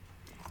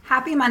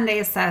Happy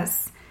Monday,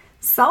 sis.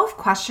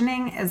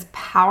 Self-questioning is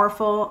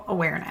powerful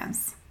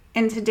awareness.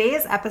 In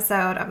today's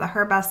episode of the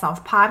Her Best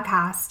Self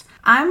podcast,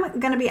 I'm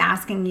going to be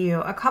asking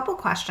you a couple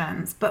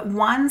questions, but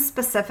one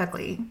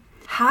specifically.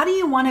 How do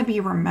you want to be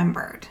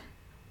remembered?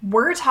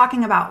 We're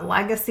talking about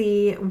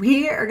legacy.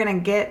 We are going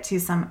to get to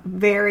some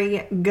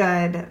very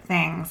good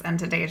things in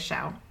today's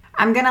show.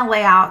 I'm going to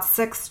lay out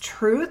 6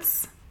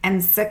 truths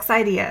and 6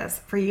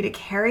 ideas for you to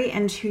carry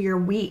into your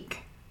week.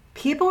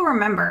 People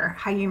remember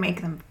how you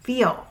make them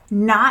feel,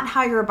 not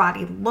how your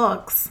body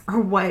looks or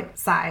what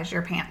size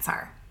your pants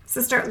are.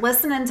 Sister,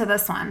 listen into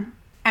this one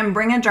and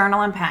bring a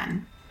journal and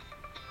pen.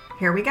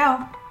 Here we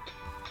go.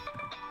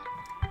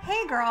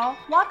 Hey girl,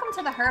 welcome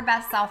to the Her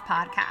Best Self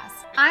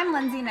podcast. I'm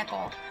Lindsay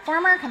Nickel,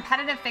 former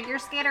competitive figure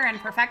skater and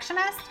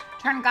perfectionist,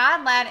 turned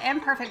God-led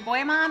imperfect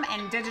boy mom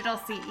and digital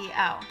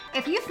CEO.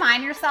 If you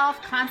find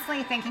yourself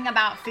constantly thinking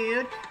about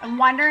food and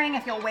wondering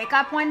if you'll wake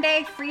up one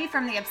day free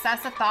from the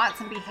obsessive thoughts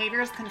and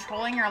behaviors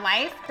controlling your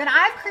life, then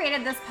I've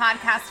created this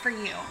podcast for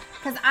you.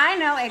 Because I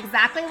know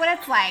exactly what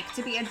it's like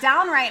to be a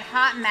downright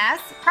hot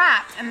mess,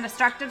 trapped in a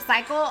destructive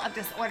cycle of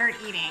disordered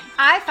eating.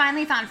 I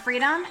finally found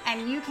freedom,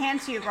 and you can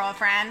too,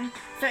 girlfriend.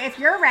 So if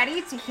you're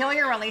ready to heal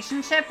your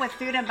relationship with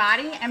food and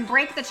body and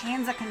break the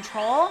chains of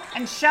control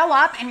and show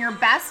up in your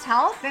best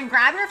health, then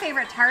grab your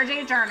favorite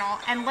Tarjay journal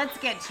and let's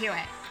get to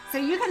it. So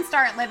you can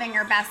start living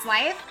your best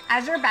life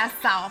as your best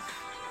self.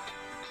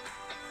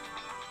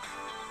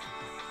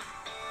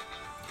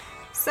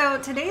 So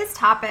today's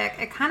topic,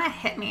 it kind of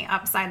hit me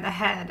upside the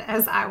head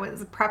as I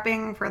was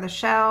prepping for the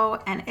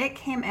show, and it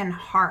came in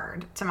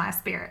hard to my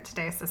spirit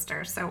today,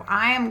 sister. So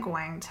I am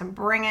going to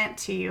bring it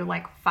to you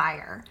like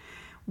fire.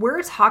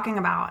 We're talking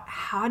about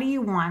how do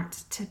you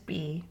want to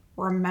be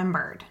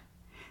remembered?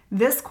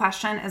 This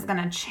question is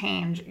going to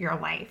change your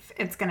life.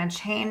 It's going to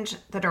change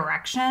the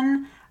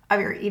direction of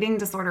your eating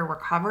disorder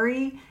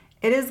recovery.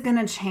 It is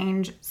going to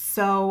change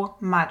so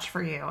much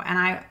for you. And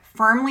I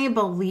firmly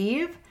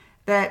believe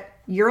that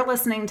you're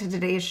listening to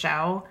today's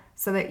show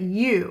so that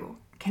you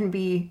can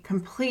be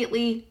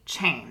completely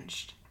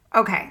changed.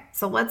 Okay,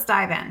 so let's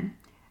dive in.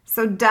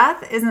 So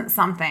death isn't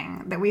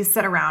something that we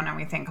sit around and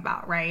we think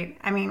about, right?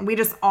 I mean, we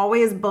just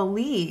always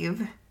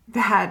believe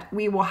that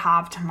we will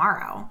have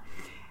tomorrow.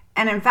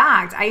 And in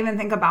fact, I even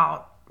think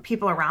about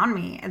people around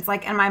me. It's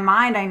like in my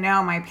mind, I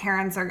know my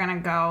parents are going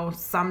to go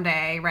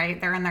someday,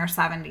 right? They're in their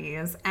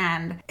 70s.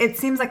 And it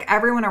seems like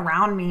everyone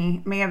around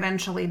me may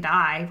eventually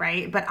die,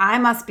 right? But I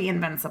must be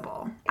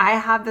invincible. I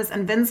have this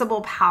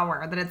invincible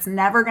power that it's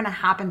never going to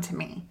happen to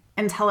me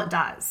until it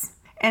does.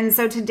 And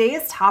so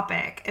today's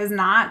topic is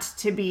not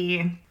to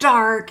be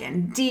dark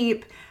and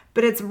deep,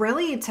 but it's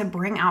really to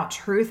bring out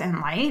truth and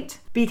light,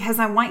 because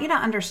I want you to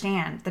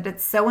understand that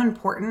it's so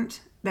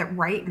important that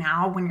right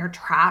now, when you're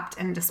trapped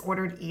in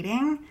disordered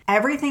eating,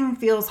 everything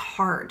feels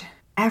hard.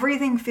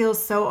 Everything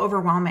feels so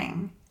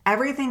overwhelming.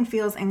 Everything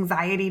feels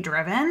anxiety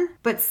driven,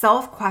 but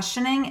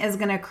self-questioning is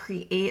going to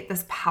create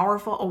this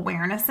powerful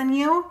awareness in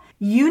you.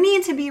 You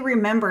need to be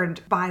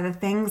remembered by the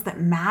things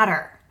that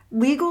matter.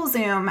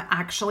 LegalZoom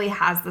actually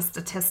has the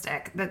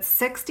statistic that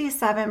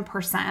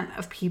 67%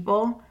 of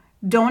people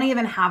don't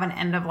even have an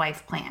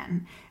end-of-life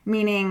plan,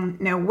 meaning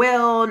no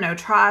will, no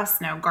trust,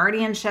 no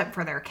guardianship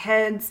for their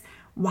kids.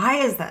 Why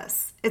is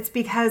this? It's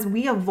because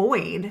we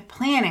avoid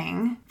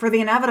planning for the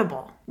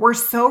inevitable. We're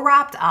so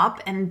wrapped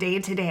up in day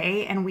to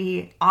day, and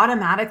we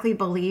automatically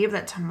believe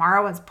that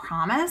tomorrow is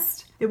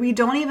promised that we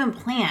don't even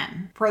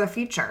plan for the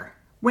future.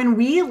 When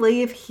we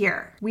leave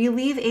here, we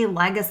leave a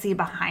legacy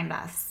behind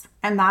us,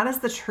 and that is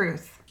the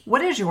truth.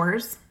 What is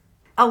yours?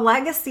 A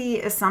legacy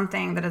is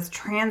something that is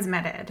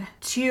transmitted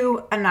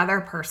to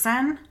another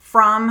person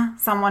from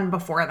someone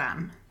before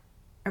them.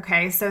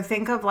 Okay, so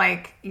think of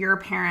like your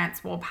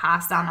parents will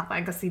pass down a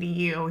legacy to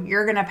you.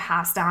 You're going to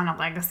pass down a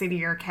legacy to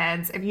your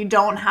kids. If you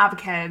don't have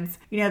kids,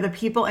 the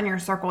people in your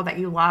circle that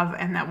you love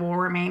and that will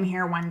remain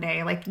here one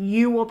day, like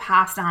you will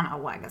pass down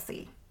a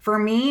legacy. For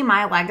me,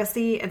 my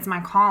legacy, it's my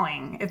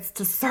calling. It's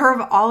to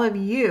serve all of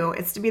you.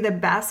 It's to be the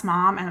best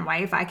mom and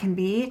wife I can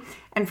be.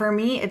 And for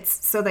me,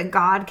 it's so that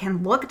God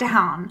can look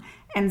down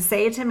and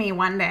say to me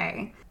one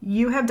day,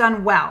 "You have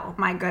done well,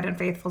 my good and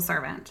faithful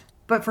servant."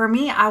 But for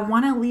me, I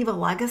want to leave a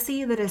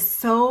legacy that is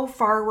so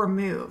far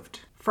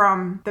removed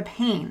from the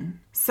pain,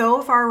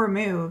 so far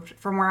removed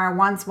from where I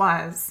once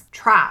was,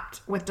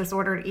 trapped with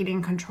disordered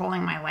eating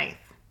controlling my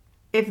life.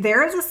 If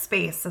there is a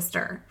space,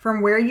 sister,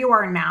 from where you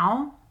are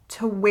now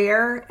to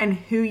where and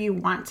who you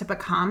want to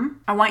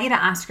become, I want you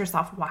to ask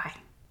yourself why.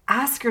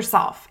 Ask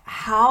yourself,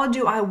 how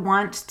do I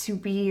want to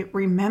be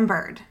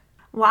remembered?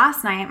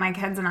 Last night, my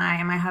kids and I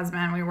and my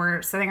husband, we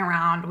were sitting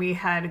around. We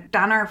had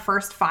done our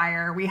first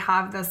fire. We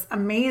have this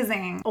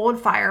amazing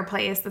old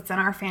fireplace that's in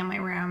our family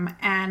room,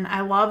 and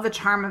I love the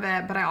charm of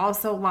it, but I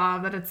also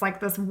love that it's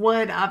like this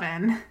wood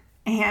oven.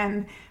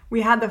 And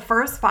we had the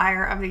first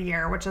fire of the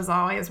year, which is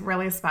always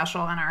really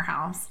special in our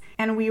house.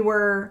 And we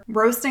were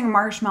roasting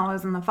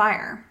marshmallows in the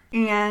fire.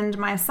 And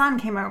my son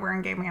came over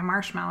and gave me a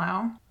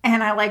marshmallow.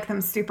 And I like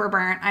them super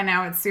burnt. I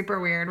know it's super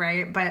weird,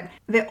 right? But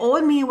the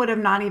old me would have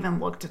not even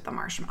looked at the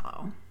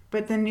marshmallow.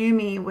 But the new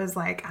me was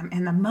like, I'm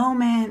in the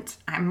moment.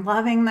 I'm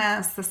loving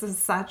this. This is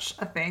such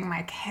a thing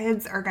my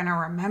kids are going to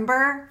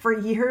remember for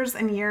years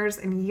and years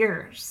and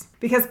years.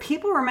 Because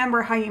people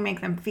remember how you make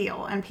them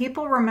feel, and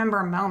people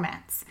remember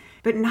moments,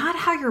 but not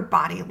how your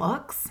body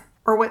looks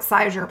or what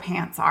size your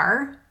pants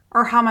are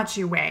or how much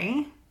you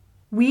weigh.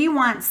 We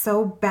want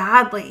so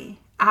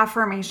badly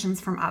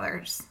affirmations from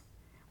others.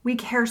 We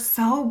care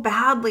so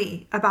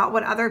badly about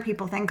what other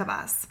people think of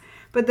us.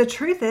 But the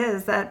truth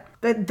is that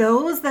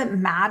those that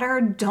matter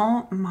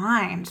don't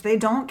mind. They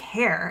don't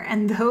care.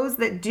 And those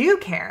that do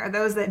care,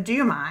 those that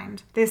do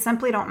mind, they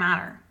simply don't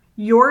matter.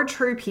 Your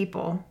true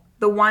people,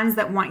 the ones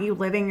that want you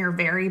living your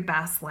very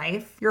best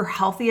life, your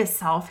healthiest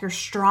self, your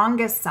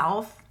strongest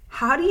self,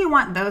 how do you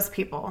want those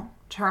people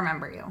to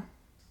remember you?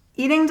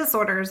 Eating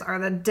disorders are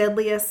the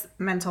deadliest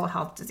mental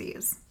health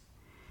disease.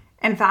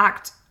 In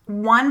fact,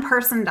 one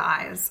person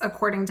dies,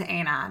 according to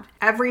ANAD,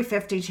 every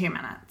 52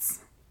 minutes.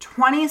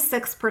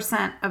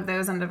 26% of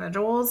those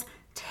individuals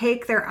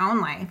take their own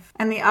life,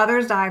 and the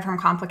others die from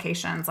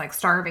complications like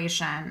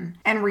starvation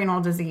and renal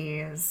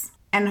disease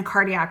and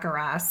cardiac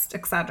arrest,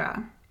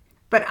 etc.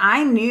 But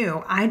I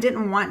knew I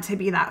didn't want to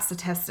be that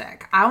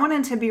statistic. I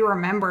wanted to be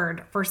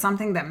remembered for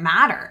something that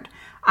mattered.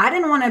 I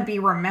didn't want to be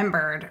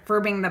remembered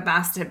for being the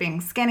best at being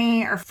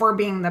skinny or for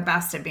being the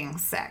best at being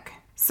sick.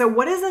 So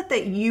what is it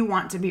that you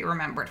want to be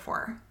remembered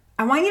for?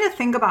 I want you to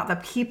think about the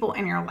people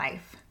in your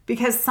life,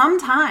 because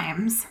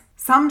sometimes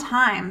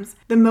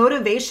the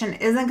motivation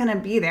isn't going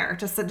to be there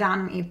to sit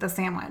down and eat the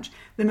sandwich.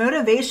 The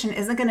motivation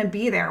isn't going to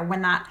be there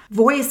when that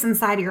voice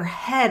inside of your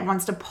head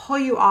wants to pull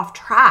you off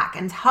track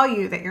and tell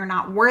you that you're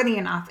not worthy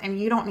enough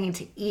and you don't need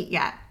to eat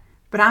yet.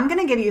 But I'm going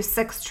to give you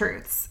 6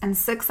 truths and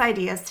 6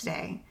 ideas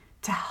today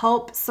to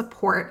help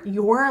support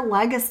your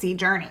legacy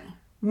journey.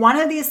 One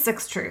of these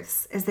 6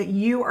 truths is that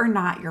you are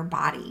not your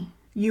body.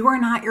 You are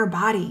not your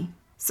body.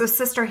 So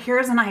sister,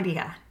 here's an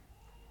idea.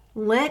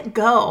 Let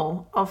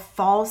go of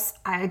false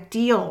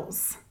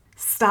ideals.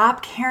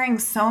 Stop caring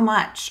so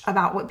much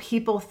about what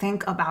people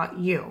think about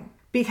you.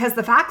 Because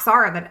the facts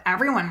are that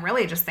everyone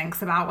really just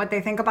thinks about what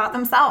they think about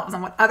themselves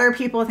and what other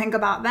people think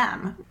about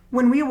them.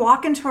 When we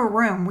walk into a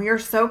room, we are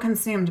so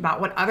consumed about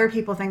what other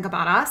people think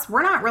about us,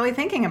 we're not really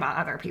thinking about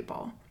other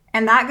people.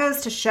 And that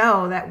goes to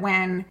show that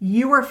when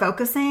you are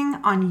focusing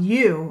on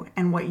you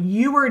and what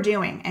you are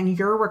doing and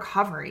your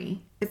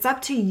recovery, it's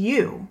up to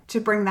you to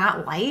bring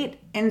that light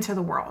into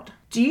the world.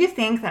 Do you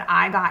think that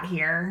I got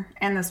here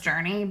in this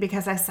journey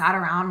because I sat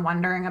around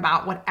wondering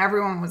about what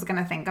everyone was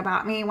going to think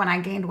about me when I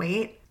gained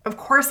weight? Of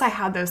course I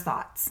had those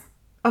thoughts.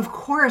 Of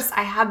course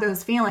I had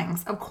those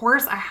feelings. Of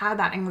course I had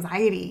that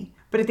anxiety.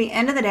 But at the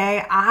end of the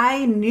day,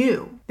 I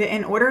knew that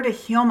in order to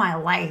heal my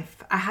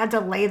life, I had to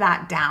lay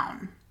that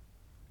down.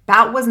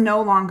 That was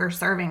no longer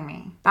serving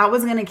me. That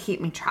was going to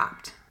keep me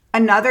trapped.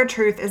 Another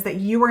truth is that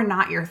you are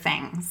not your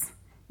things.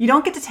 You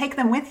don't get to take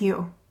them with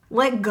you.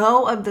 Let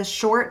go of the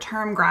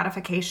short-term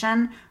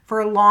gratification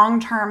for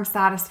long-term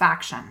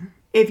satisfaction.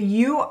 If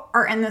you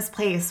are in this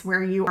place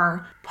where you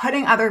are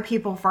putting other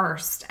people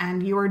first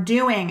and you are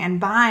doing and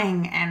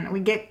buying and we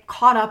get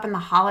caught up in the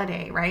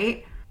holiday,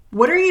 right?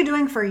 What are you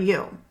doing for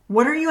you?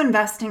 What are you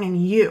investing in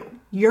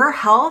you? Your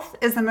health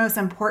is the most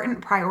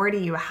important priority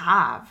you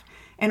have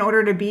in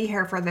order to be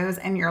here for those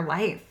in your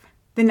life.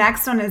 The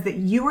next one is that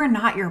you are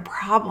not your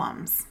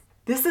problems.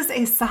 This is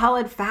a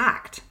solid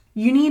fact.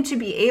 You need to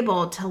be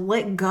able to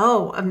let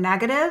go of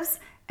negatives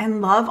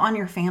and love on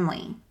your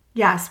family.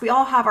 Yes, we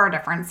all have our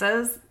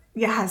differences.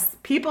 Yes,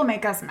 people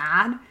make us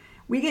mad.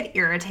 We get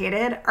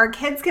irritated. Our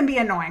kids can be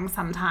annoying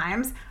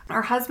sometimes.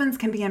 Our husbands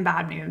can be in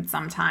bad moods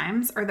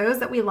sometimes, or those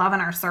that we love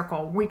in our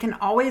circle. We can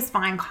always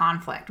find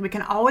conflict. We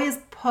can always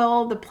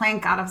pull the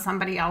plank out of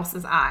somebody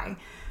else's eye.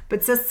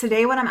 But sis,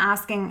 today what I'm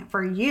asking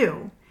for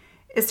you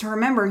is to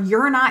remember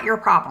you're not your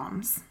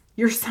problems.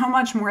 You're so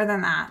much more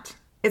than that.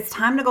 It's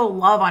time to go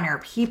love on your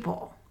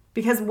people.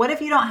 Because what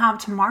if you don't have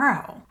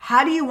tomorrow?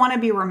 How do you want to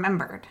be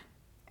remembered?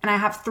 And I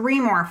have 3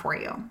 more for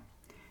you.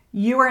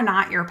 You are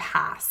not your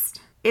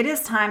past. It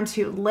is time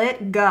to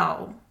let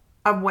go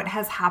of what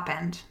has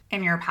happened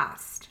in your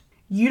past.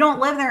 You don't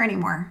live there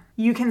anymore.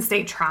 You can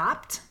stay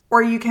trapped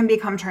or you can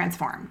become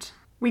transformed.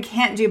 We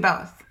can't do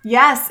both.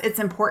 Yes, it's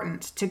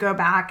important to go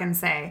back and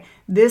say,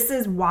 this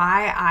is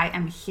why I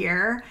am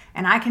here,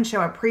 and I can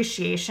show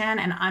appreciation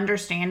and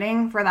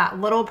understanding for that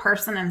little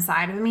person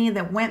inside of me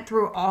that went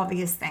through all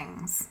these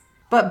things.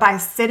 But by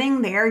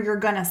sitting there, you're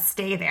gonna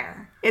stay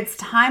there. It's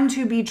time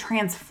to be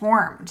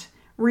transformed,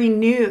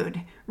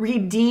 renewed,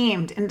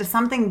 redeemed into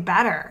something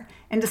better,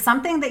 into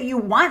something that you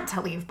want to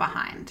leave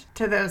behind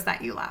to those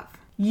that you love.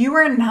 You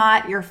are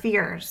not your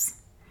fears.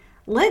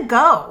 Let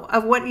go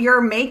of what you're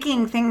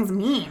making things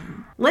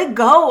mean. Let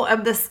go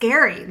of the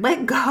scary.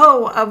 Let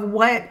go of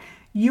what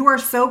you are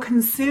so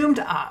consumed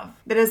of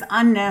that is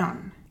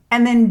unknown.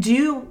 And then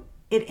do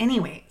it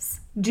anyways.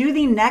 Do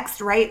the next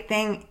right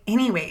thing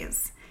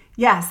anyways.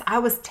 Yes, I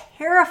was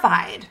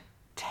terrified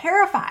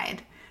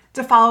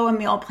to follow a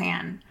meal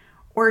plan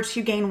or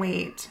to gain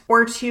weight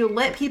or to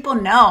let people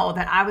know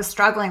that I was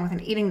struggling with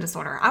an eating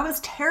disorder. I was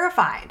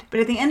terrified. But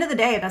at the end of the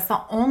day, that's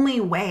the only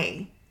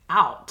way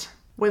out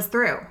was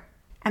through.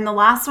 And the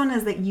last one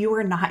is that you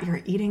are not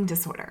your eating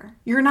disorder.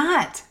 You're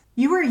not.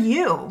 You are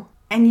you.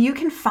 And you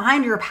can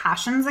find your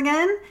passions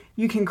again.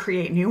 You can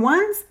create new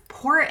ones.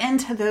 Pour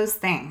into those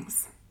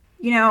things.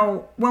 You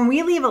know, when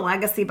we leave a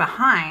legacy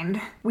behind,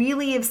 we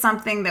leave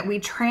something that we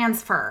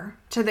transfer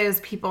to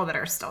those people that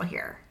are still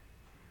here.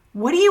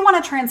 What do you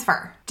want to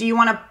transfer? Do you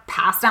want to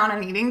pass down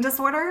an eating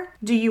disorder?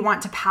 Do you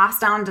want to pass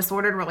down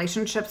disordered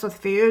relationships with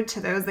food to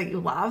those that you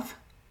love?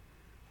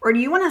 Or do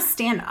you want to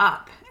stand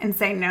up and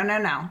say,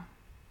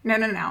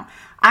 no.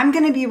 I'm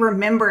going to be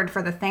remembered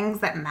for the things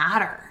that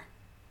matter.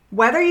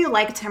 Whether you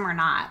liked him or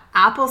not,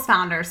 Apple's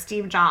founder,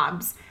 Steve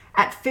Jobs,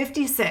 at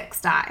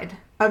 56 died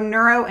of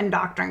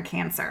neuroendocrine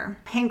cancer,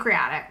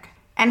 pancreatic,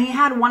 and he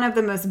had one of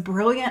the most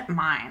brilliant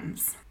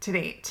minds to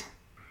date.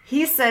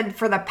 He said,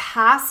 for the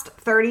past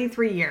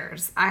 33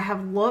 years, I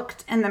have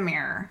looked in the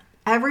mirror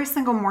every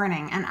single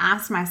morning and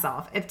asked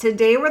myself, if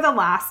today were the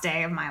last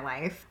day of my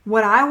life,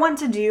 would I want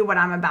to do what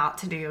I'm about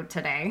to do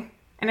today?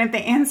 And if the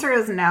answer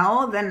is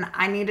no, then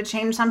I need to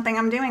change something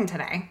I'm doing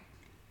today.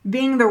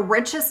 Being the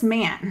richest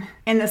man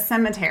in the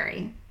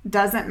cemetery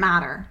doesn't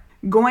matter.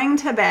 Going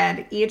to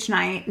bed each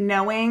night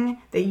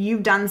knowing that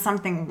you've done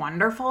something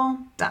wonderful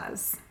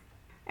does.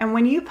 And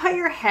when you put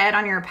your head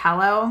on your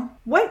pillow,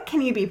 what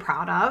can you be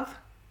proud of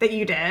that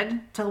you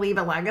did to leave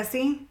a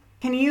legacy?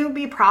 Can you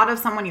be proud of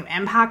someone you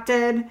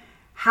impacted,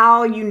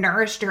 how you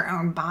nourished your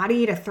own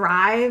body to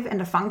thrive and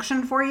to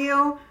function for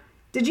you?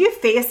 Did you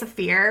face a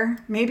fear?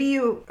 Maybe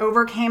you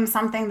overcame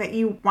something that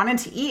you wanted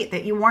to eat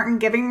that you weren't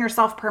giving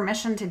yourself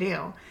permission to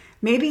do.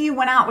 Maybe you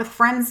went out with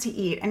friends to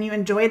eat and you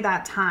enjoyed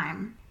that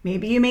time.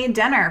 Maybe you made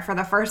dinner for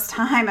the first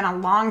time in a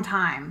long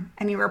time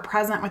and you were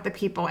present with the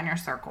people in your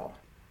circle.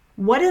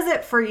 What is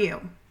it for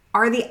you?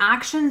 Are the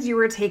actions you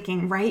are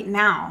taking right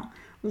now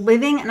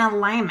living in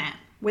alignment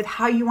with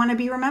how you want to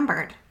be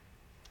remembered?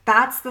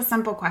 That's the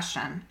simple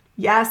question.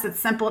 Yes, it's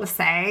simple to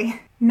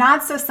say,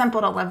 not so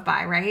simple to live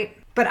by, right?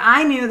 But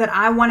I knew that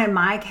I wanted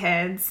my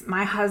kids,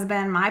 my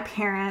husband, my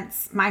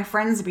parents, my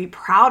friends to be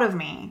proud of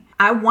me.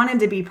 I wanted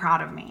to be proud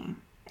of me.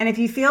 And if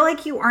you feel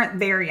like you aren't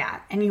there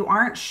yet and you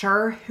aren't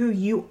sure who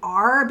you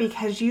are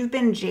because you've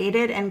been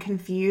jaded and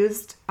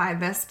confused by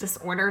this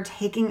disorder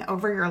taking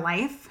over your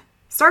life,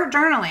 start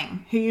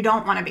journaling who you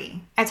don't want to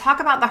be. I talk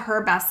about the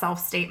Her Best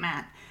Self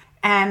statement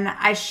and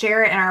I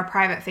share it in our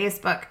private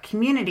Facebook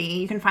community.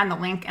 You can find the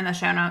link in the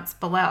show notes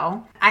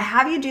below. I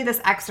have you do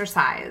this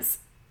exercise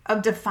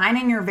of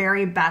defining your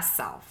very best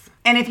self.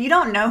 And if you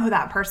don't know who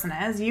that person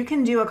is, you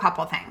can do a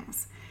couple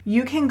things.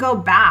 You can go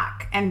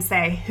back and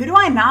say, who do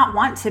I not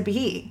want to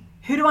be?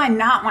 Who do I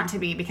not want to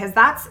be? Because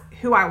that's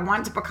who I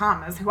want to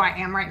become, is who I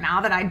am right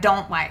now that I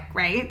don't like,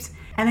 right?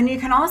 And then you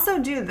can also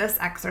do this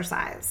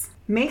exercise.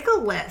 Make a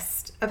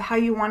list of how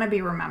you want to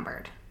be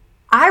remembered.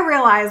 I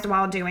realized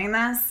while doing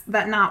this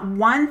that not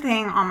one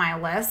thing on my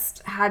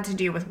list had to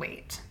do with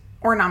weight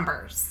or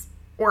numbers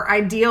or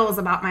ideals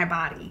about my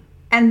body.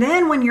 And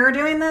then when you're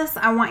doing this,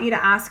 I want you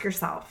to ask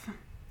yourself,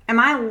 am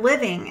I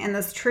living in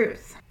this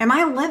truth? Am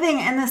I living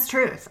in this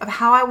truth of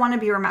how I want to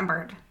be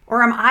remembered?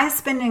 Or am I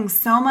spending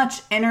so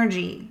much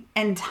energy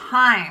and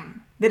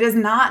time that is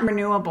not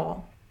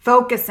renewable,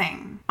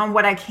 focusing on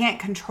what I can't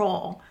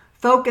control,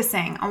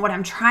 focusing on what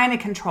I'm trying to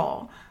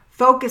control,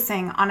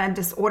 focusing on a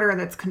disorder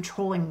that's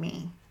controlling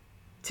me?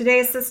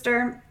 Today,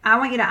 sister, I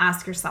want you to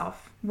ask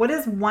yourself, what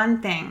is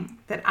one thing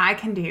that I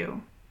can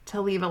do to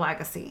leave a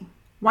legacy?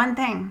 One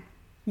thing.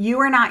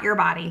 You are not your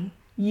body.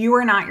 You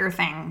are not your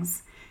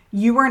things.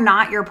 You are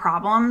not your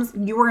problems.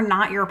 You are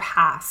not your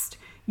past.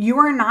 You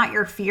are not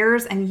your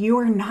fears, and you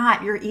are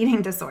not your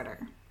eating disorder.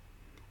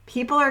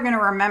 People are going to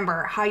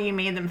remember how you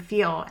made them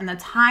feel and the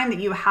time that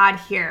you had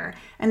here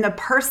and the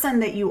person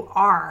that you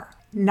are,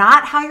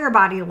 not how your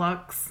body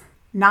looks,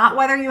 not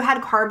whether you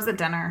had carbs at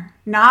dinner,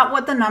 not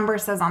what the number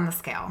says on the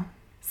scale.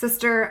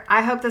 Sister,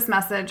 I hope this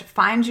message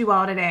finds you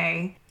well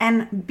today,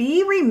 and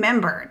be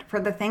remembered for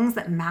the things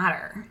that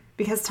matter,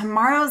 because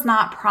tomorrow's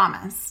not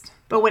promised,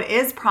 but what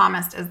is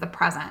promised is the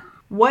present.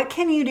 What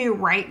can you do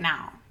right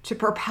now to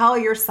propel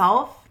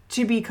yourself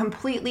to be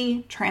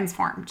completely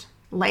transformed?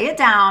 Lay it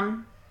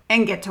down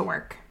and get to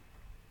work.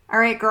 All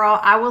right, girl,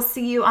 I will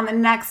see you on the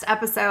next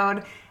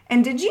episode.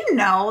 And did you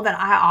know that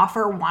I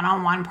offer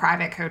one-on-one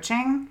private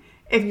coaching?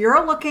 If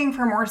you're looking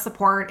for more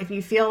support, if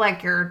you feel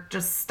like you're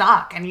just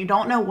stuck and you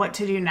don't know what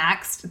to do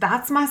next,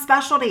 that's my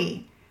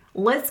specialty.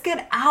 Let's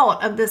get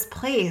out of this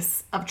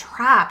place of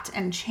trapped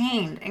and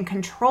chained and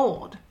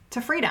controlled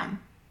to freedom.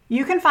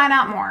 You can find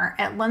out more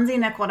at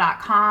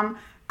lindsaynichol.com.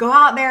 Go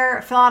out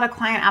there, fill out a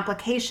client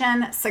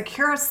application,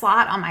 secure a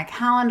slot on my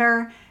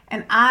calendar,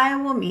 and I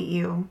will meet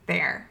you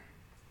there.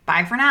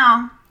 Bye for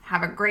now.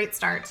 Have a great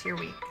start to your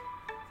week.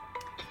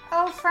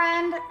 Oh,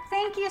 friend,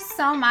 thank you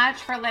so much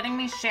for letting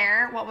me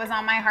share what was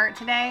on my heart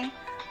today.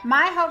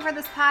 My hope for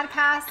this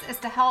podcast is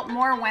to help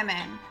more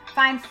women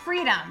find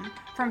freedom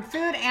from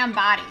food and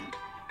body.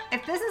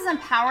 If this has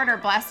empowered or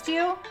blessed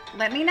you,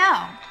 let me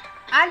know.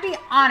 I'd be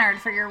honored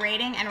for your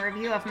rating and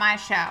review of my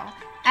show,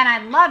 and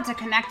I'd love to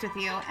connect with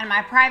you in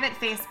my private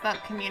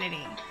Facebook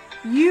community.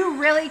 You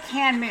really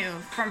can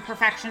move from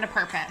perfection to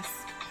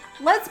purpose.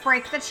 Let's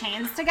break the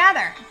chains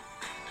together.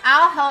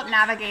 I'll help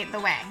navigate the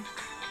way.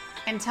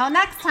 Until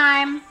next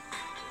time,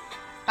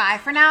 bye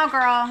for now,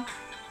 girl.